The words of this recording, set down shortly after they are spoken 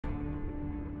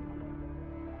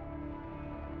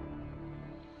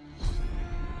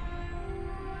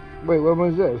Wait, when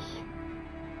was this?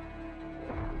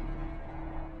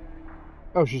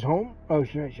 Oh, she's home? Oh, I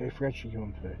forgot she's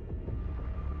home today.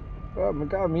 Oh my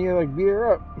god, Mia like beat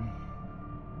her up.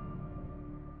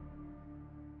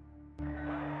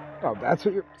 Oh, that's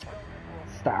what you're...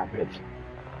 Stop it.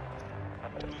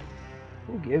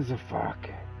 Who gives a fuck?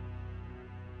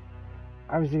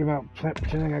 I was thinking about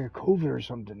pretending I got COVID or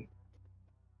something.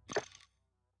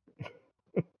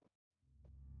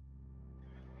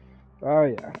 Oh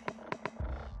yeah.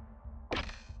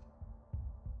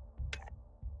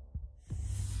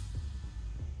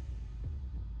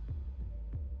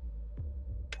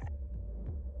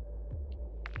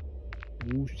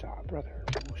 Woosah, brother.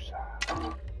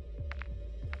 Woosah.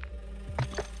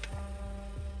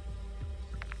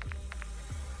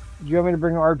 Do you want me to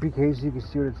bring an RPK so you can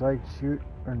see what it's like to shoot,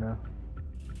 or no?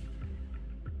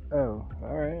 Oh,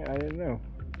 alright, I didn't know.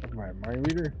 My mind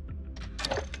reader?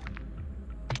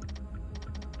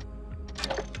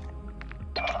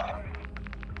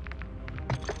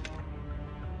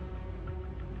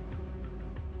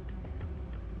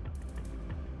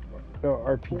 Oh,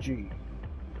 RPG.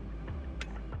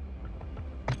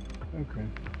 Okay.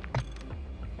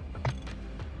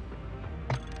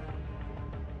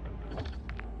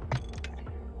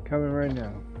 Coming right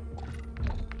now.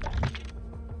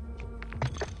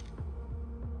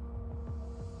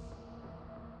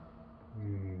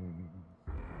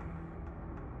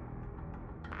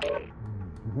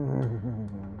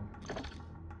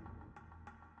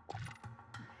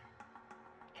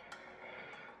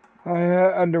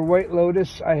 Under White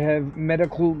Lotus, I have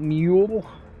Medical Mule.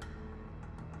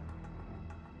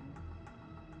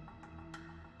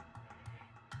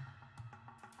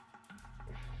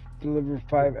 Deliver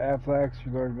 5 Aflacs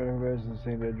for large medical medicine,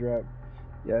 same day drop.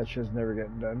 Yeah, it's just never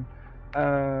getting done.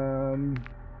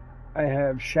 I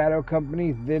have Shadow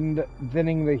Company,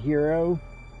 Thinning the Hero.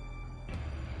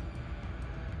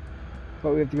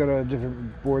 But we have to go to a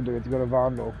different board. We have to go to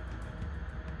Vondel.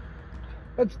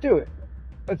 Let's do it.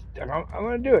 I'm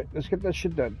gonna do it. Let's get that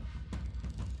shit done.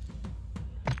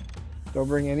 Don't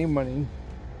bring any money.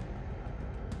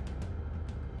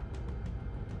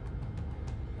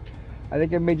 I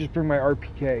think I may just bring my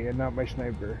RPK and not my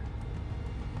sniper.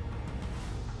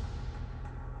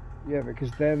 Yeah,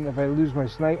 because then if I lose my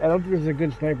sniper, I don't think it's a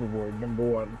good sniper board, number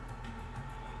one.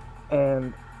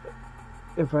 And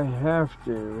if I have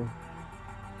to...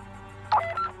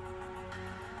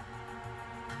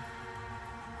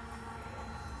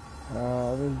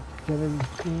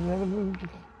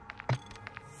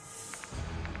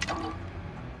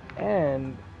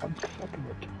 and I'm fucking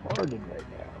retarded right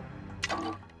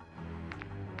now.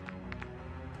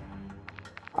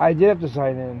 I did have to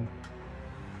sign in.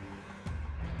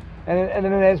 And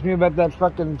then it asked me about that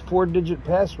fucking 4-digit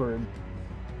password.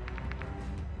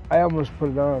 I almost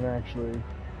put it on, actually.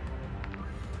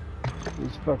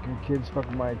 These fucking kids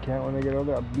fucking my account when they get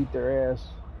older, I'll beat their ass.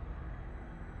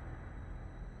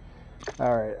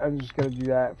 Alright, I'm just gonna do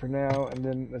that for now, and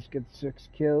then let's get 6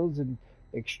 kills and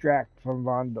extract from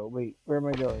Vondel. Wait, where am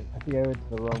I going? I think I went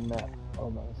to the wrong map. Oh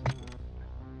no.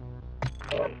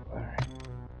 Oh, alright.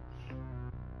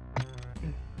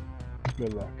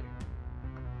 Good luck.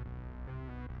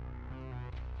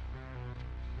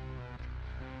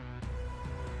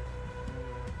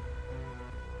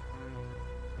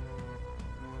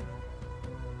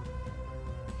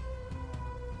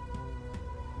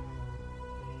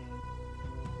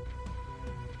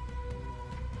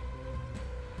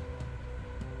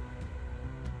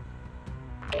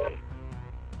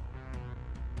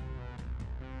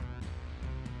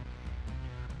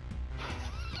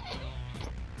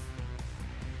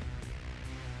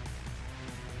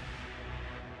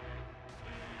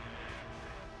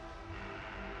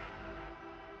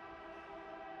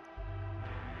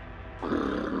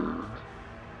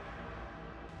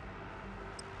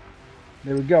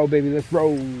 There we go, baby. Let's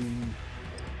roll.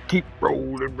 Keep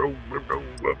rolling, rolling,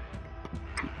 rolling.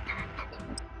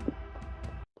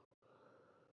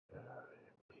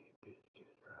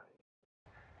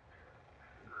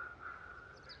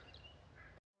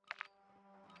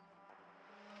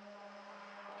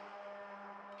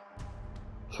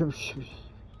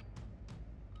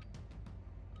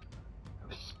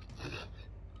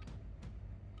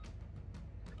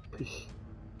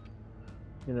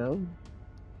 You know?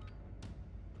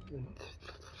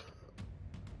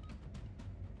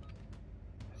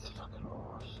 It's fucking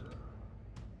awesome.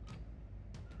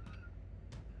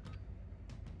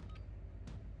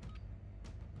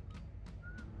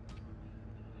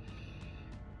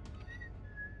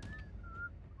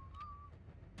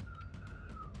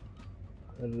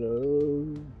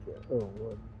 Hello. Oh,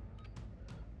 what?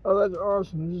 Oh, that's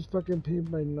awesome. Just fucking paid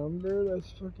my number.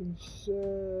 That's fucking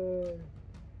sick.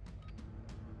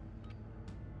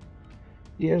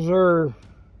 Yes, sir.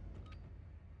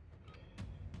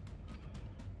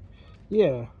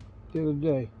 Yeah, the other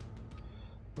day.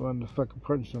 I wanted to fucking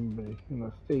punch somebody in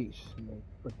the face, and I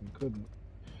fucking couldn't.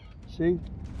 See?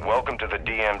 Welcome to the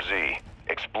DMZ.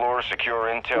 Explore, secure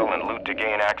intel, and loot to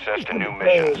gain access to new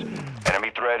missions.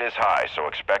 Enemy threat is high, so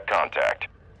expect contact.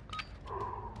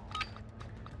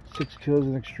 6 kills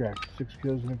and extract. 6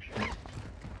 kills and extract.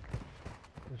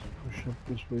 Let's push up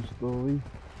this way slowly.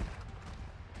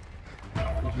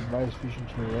 There's a bias fishing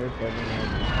to the right, but I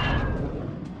don't know.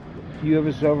 You have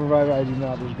a self-revive, I do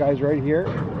not. There's guys right here.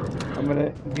 I'm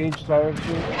gonna engage silence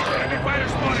here. Enemy fighter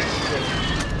spotted!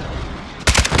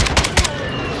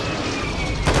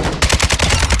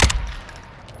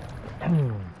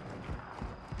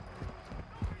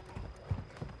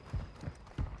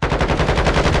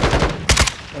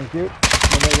 Thank you.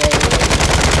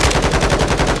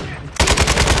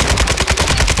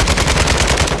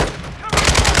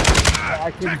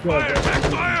 I couldn't kill it.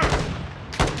 Fire!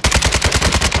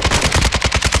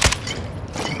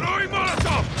 Throwing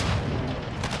Molotov!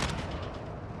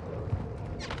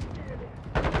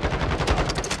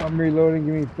 I'm reloading,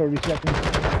 give me 30 seconds.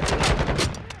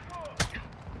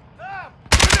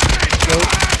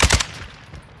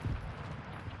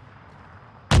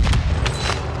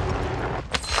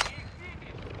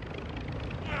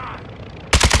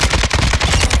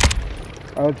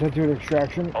 I'll attempt to an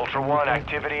extraction. Ultra One,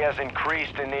 activity has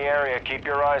increased in the area. Keep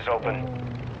your eyes open.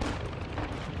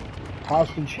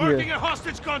 Hostage here. Marking a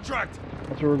hostage contract!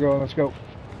 That's where we're going, let's go.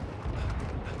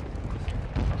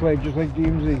 Play just like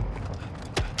DMZ.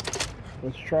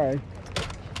 Let's try.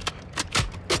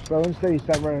 Slow and steady,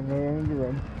 stop running, no need to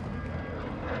run.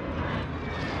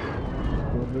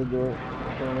 Go to the door,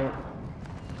 going up.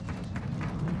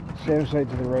 Same site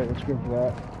to the right, let's go for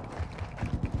that.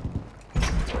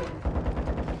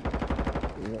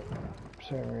 Yep,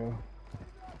 Samuel.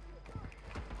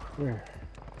 Where?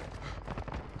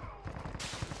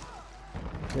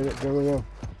 Get it, go, go, go.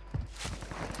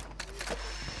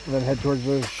 And then head towards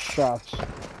those shots.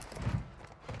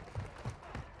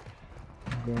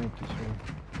 I'm going up this way.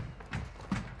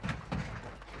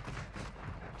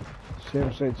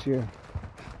 Same sites here.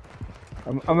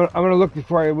 I'm gonna look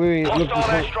before I wait. Look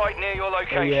Hostile before. airstrike near your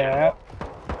location. Yeah.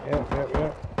 Yeah.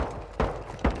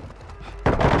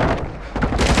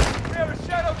 We have a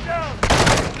shadow down!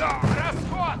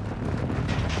 Расход!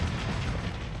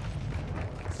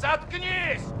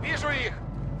 Заткнись! Вижу их!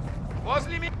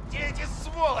 Возле меня эти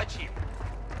сволочи!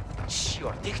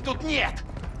 Черт, их тут нет!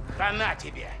 Хана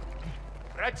тебе!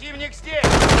 Противник здесь!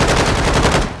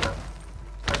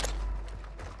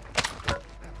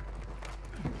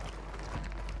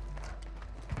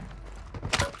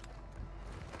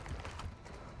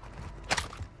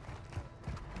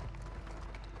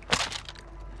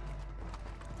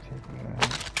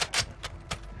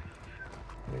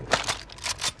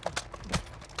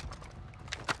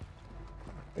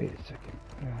 Wait a second.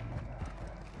 No.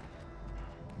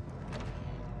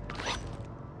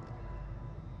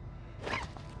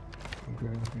 I'm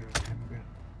good.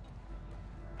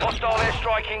 Hostile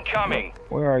airstrike incoming.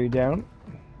 Where are you, down?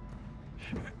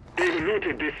 We've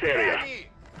looted this area.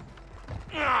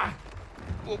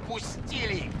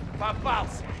 Упустили!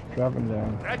 Попался! Dropping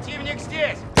down. Противник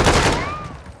здесь!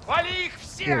 Вали их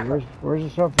Yeah, всех! where's the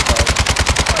self-revive?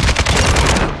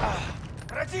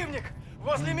 Противник!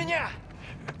 Возле меня!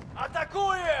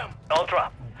 Атакуем!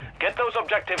 Ultra, get those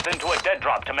objectives into a dead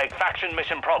drop to make faction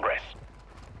mission progress.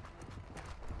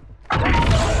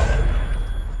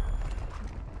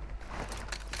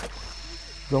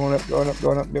 Going up.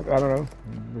 Yep, I don't know.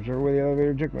 Whichever way the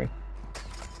elevator took me.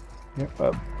 Yep,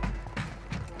 up.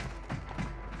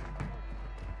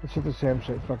 Let's hit the SAM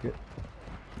site, fuck it.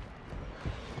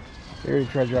 They already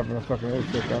tried dropping a fucking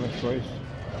airstrike on this place.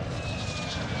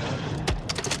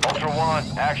 Ultra One,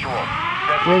 actual.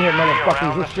 Bring it,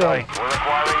 motherfuckers, let's go. We're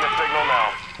acquiring the signal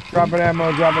now. Dropping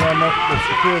ammo. Let's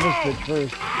secure this bitch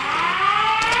first.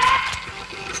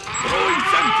 Throwing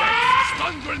Semtex!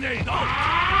 Stun grenade out!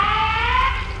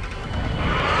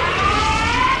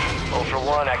 Ultra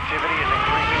One, activity is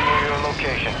increasing near your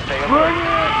location. Stay alert. Bring it!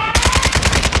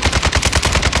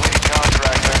 Complete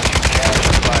contract earns you cash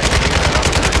and buy gear and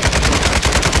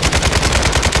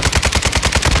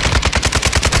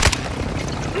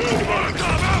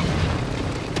Molotov out!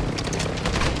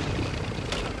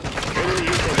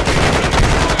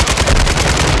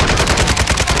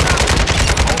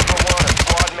 Ultra One, a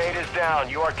squad mate is down.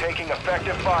 You are taking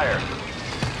effective fire.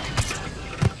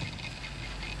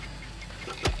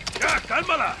 Yeah,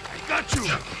 cálmala! I got Got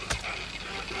you!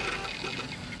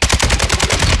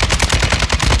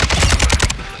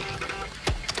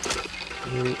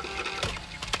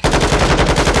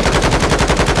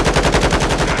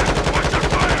 Watch the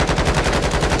fire!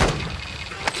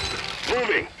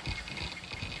 Moving!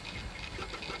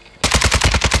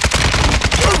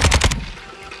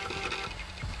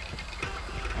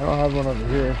 I don't have one over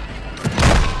here.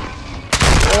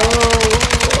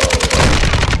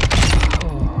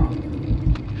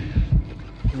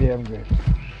 Yeah, I'm good.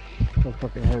 Don't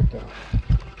fucking hurt though.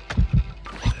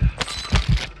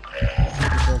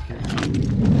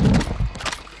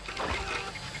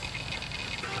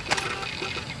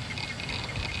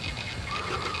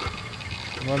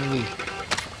 One week.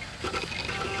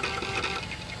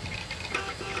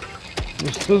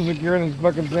 You're still securing this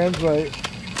fucking sand site.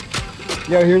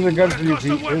 Yo, here's a gun for you,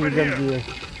 Pete. Here's a gun for you.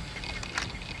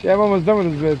 Yeah, I'm almost done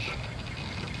with this bitch.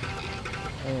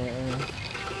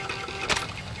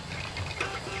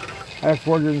 I have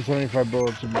 475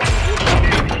 bullets in my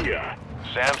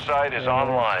SAM site is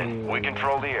online. We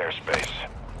control the airspace.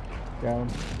 Got him.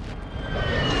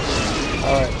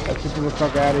 Alright, let's get the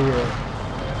fuck out of here.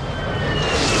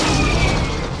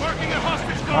 Marking a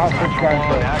hostage Hostage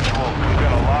contract. Actual, we've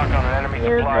got a lock on an enemy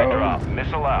supply drop.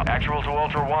 Missile out. Actual to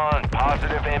Ultra One.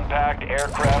 Positive impact.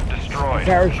 Aircraft destroyed.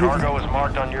 Parachute. Cargo is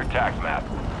marked on your TAC map.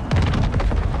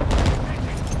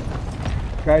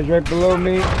 Guys right below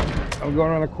me. I'm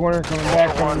going around the corner, coming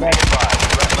back, coming back.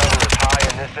 Threat level is high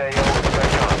in this AO.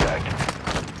 Expect contact.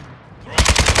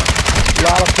 A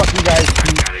lot of fucking guys,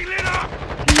 Pete. getting lit up!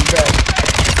 Do your best.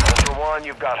 Ultra One,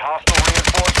 you've got hostile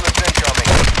reinforcements incoming.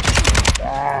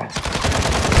 Ah.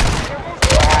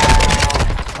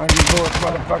 100 bullets,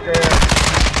 motherfucker.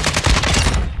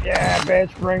 Yeah,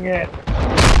 bitch, bring it.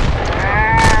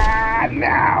 Ah,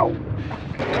 no.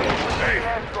 Hey,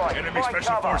 enemy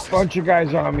special forces. Bunch of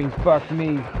guys on me. Fuck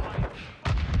me.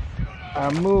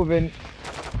 I'm moving.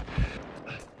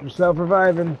 I'm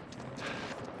self-reviving.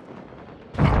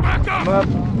 Back I'm up!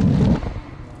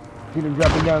 up. Peter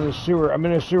dropping down the sewer. I'm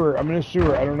in a sewer. I'm in a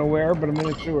sewer. I don't know where, but I'm in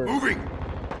a sewer. Moving!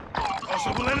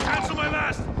 Also, will let him cancel my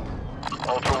last!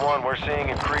 Ultra One, we're seeing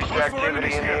increased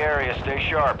activity in the area. Stay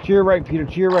sharp. To your right, Peter.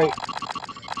 To your right.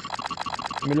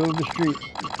 Middle of the street.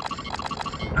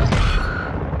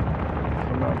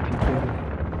 Come on, Peter.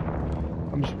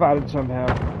 I'm spotted somehow.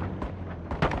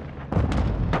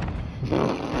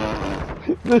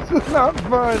 This is not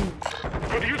fun.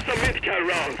 Could use some mid-cal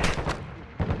rounds.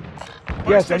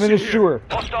 Yes, I'm in a sewer.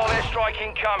 Hostile airstrike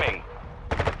incoming.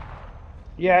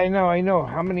 Yeah, I know.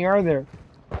 How many are there?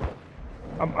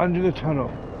 I'm under the tunnel.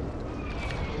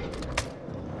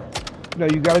 No,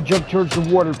 you gotta jump towards the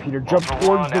water, Peter. Jump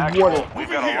towards the water. We've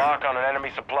got a lock on an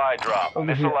enemy supply drop.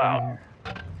 Missile out.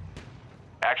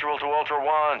 Actual to Ultra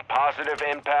One. Positive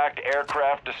impact.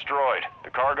 Aircraft destroyed.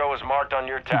 The cargo is marked on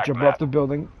your TAC Jump map. off the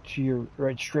building to your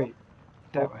right, straight.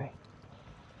 That way.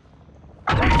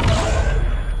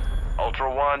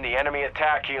 Ultra One, the enemy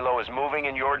attack helo is moving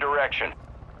in your direction.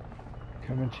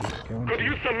 Coming to you. Coming to Could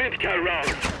you. use some mid-cal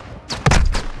rounds.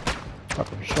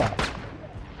 Fucking shot.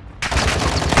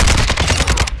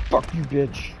 Fuck you,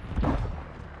 bitch. I'll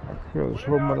kill this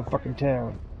whole motherfucking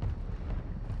town.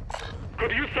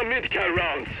 Could use some mid-cal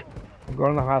rounds. I'm going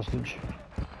on the hostage.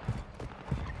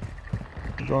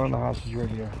 I'm going on the hostage right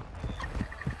here.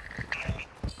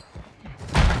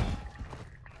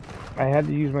 I had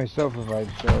to use my self-revive,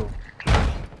 so...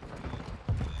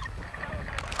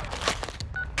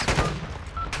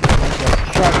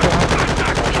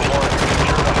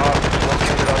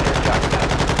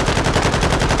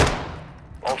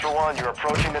 Ultra One, you're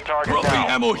approaching the target Dropping now.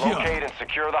 ammo here. Locate and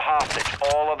secure the hostage.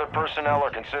 All other personnel are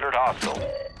considered hostile.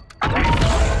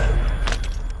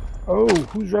 Oh,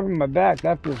 who's rubbing my back?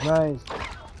 That feels nice.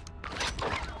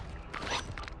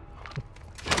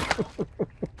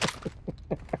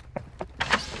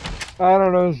 I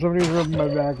don't know, somebody's rubbing my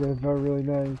back and it felt really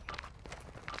nice.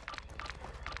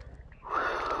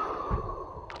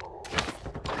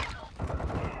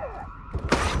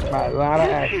 Alright, a lot of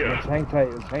action. Let's hang tight,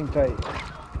 let's hang tight.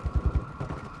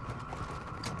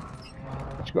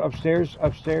 Let's go upstairs,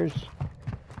 upstairs.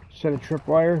 Set a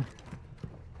tripwire.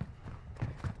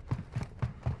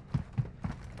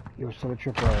 Yo, set a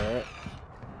tripwire, alright?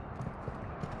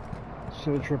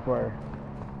 Set a tripwire.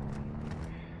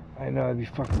 I know, that'd be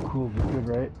fucking cool if it could,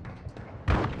 right?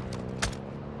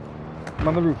 I'm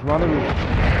on the roof, I'm on the roof.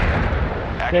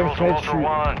 Actual to Ultra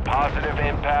One, positive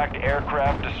impact,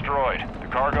 aircraft destroyed. The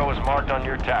cargo is marked on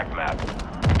your TAC map.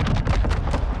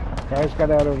 Guys got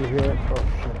out over here. Oh,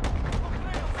 shit.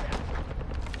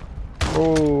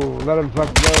 Oh, let him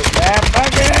fucking go. Yeah,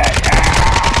 fuck it!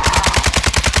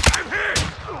 I'm here!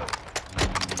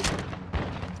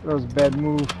 That was a bad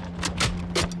move.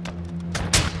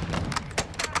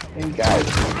 Hey guys.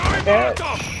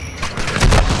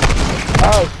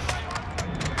 Oh.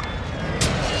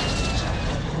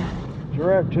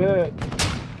 Direct hit.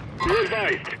 Be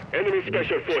advised, enemy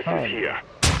special forces here.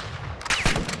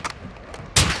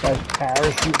 Guys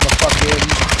parachute the fuck in.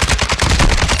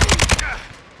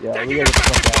 Yeah, we gotta get the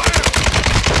fuck out of here.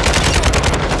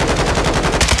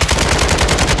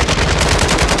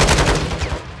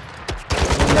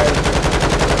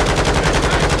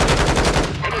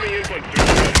 Enemy infantry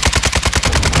here.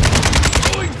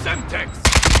 Going Semtex!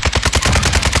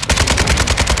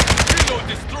 Reload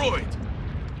destroyed!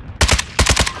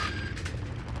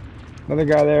 Another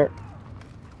guy there.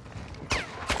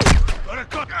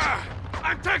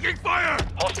 I'm taking fire!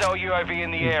 Hostile UAV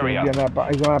in the He's area. on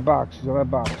that he's on that box. He's on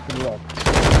that box. To the left.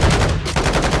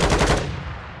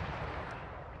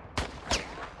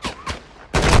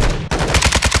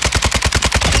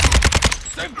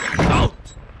 Semtex out!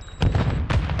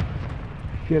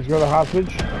 You guys go to the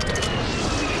hostage.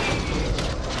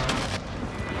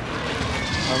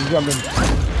 I'm jumping.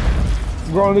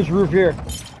 I'm going on this roof here.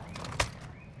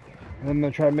 And I'm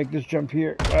gonna try to make this jump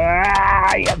here.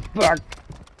 Ah, you fuck!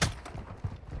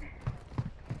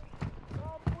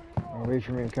 Oh, wait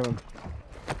for me, I'm coming.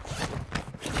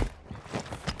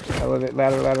 I love it.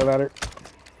 Ladder, ladder, ladder.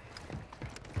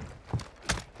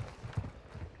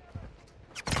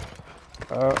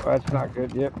 Oh, that's not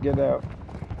good. Yep, get out.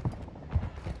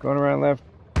 Going around left.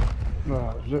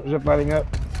 Oh, zip lighting up.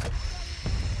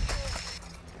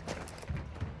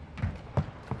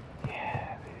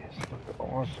 Yeah, this is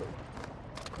awesome.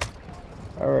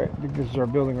 Alright, I think this is our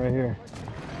building right here.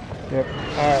 Yep.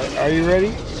 Alright, are you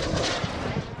ready?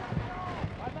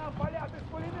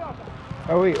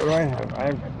 Oh wait, what do I have? I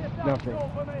have nothing.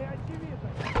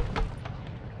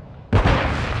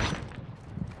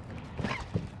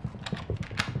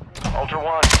 Ultra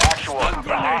One, actual.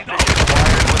 The hostage is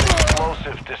wired with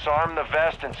explosives. Disarm the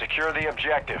vest and secure the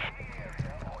objective.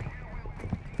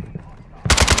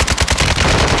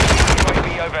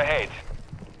 UAV overhead.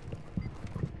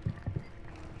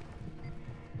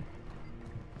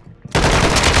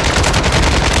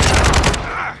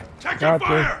 Taking Got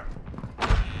fire!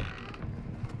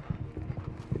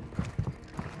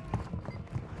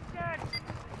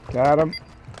 Got him.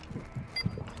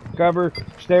 Cover.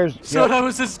 Stairs. So that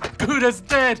was as good as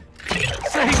dead.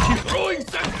 Thank you. Throwing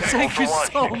Semtex! Thank you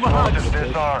Ultra so One, much. explosives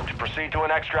disarmed. Proceed to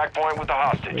an extract point with the Make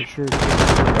hostage. sure. Oh,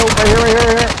 right here, right here,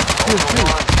 right here. Ultra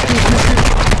One, Shoot.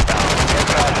 get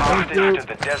that hostage to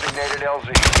the designated LZ.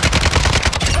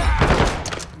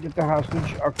 Get the hostage.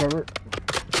 I'll cover it.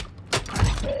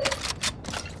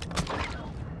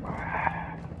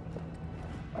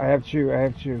 I have two. I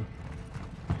have two.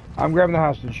 I'm grabbing the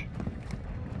hostage.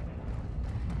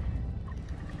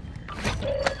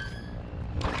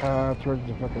 Towards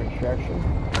the fucking extraction.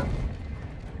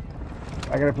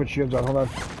 I gotta put shields on. Hold on.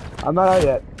 I'm not out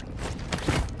yet.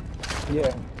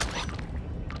 Yeah.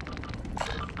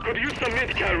 Could use some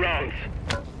mid-cal rounds.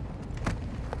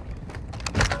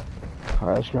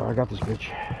 Alright, let's go. I got this bitch.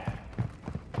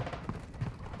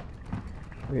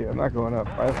 Wait, I'm not going up.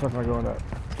 Why the fuck am I going up?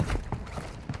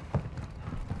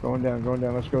 Going down, going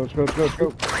down. Let's go, let's go, let's go, let's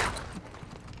go.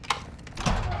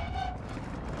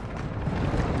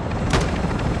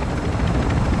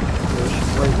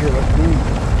 Right here, let's move.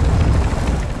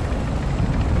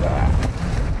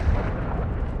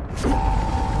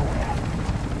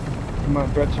 Come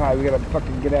on, threat's high. We gotta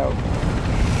fucking get out.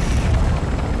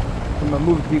 Come on,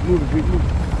 move it, Pete, move it, Pete, move it.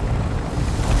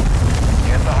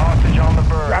 Get the hostage on the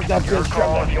bird. Drop that Your bitch, call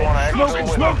drop if that you want to bitch. exfil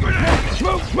with Smoke, them.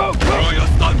 smoke, smoke, Throw smoke. your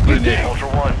stun grenade! Ultra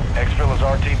One, exfil is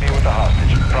RTB with the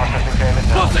hostage. Processing payment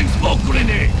now. Tossing smoke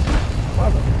grenade!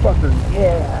 Motherfucker,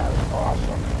 yeah,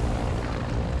 awesome.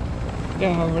 You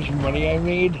know how much money I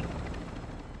made?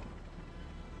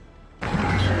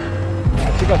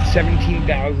 That's about $17,000.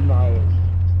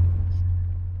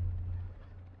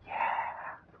 Yeah,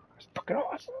 that's fucking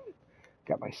awesome.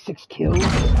 Got my 6 kills.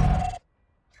 Yeah.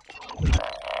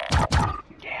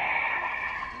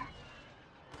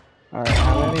 Alright,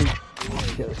 how many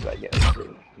kills did I get?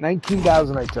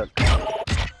 19,000 I took.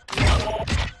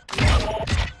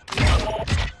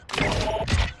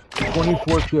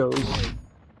 24 kills.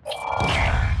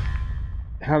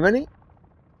 How many?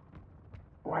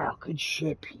 Wow, good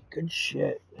shit, Pete. Good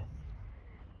shit.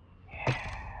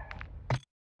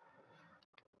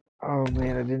 Oh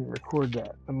man, I didn't record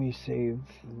that. Let me save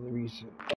the recent.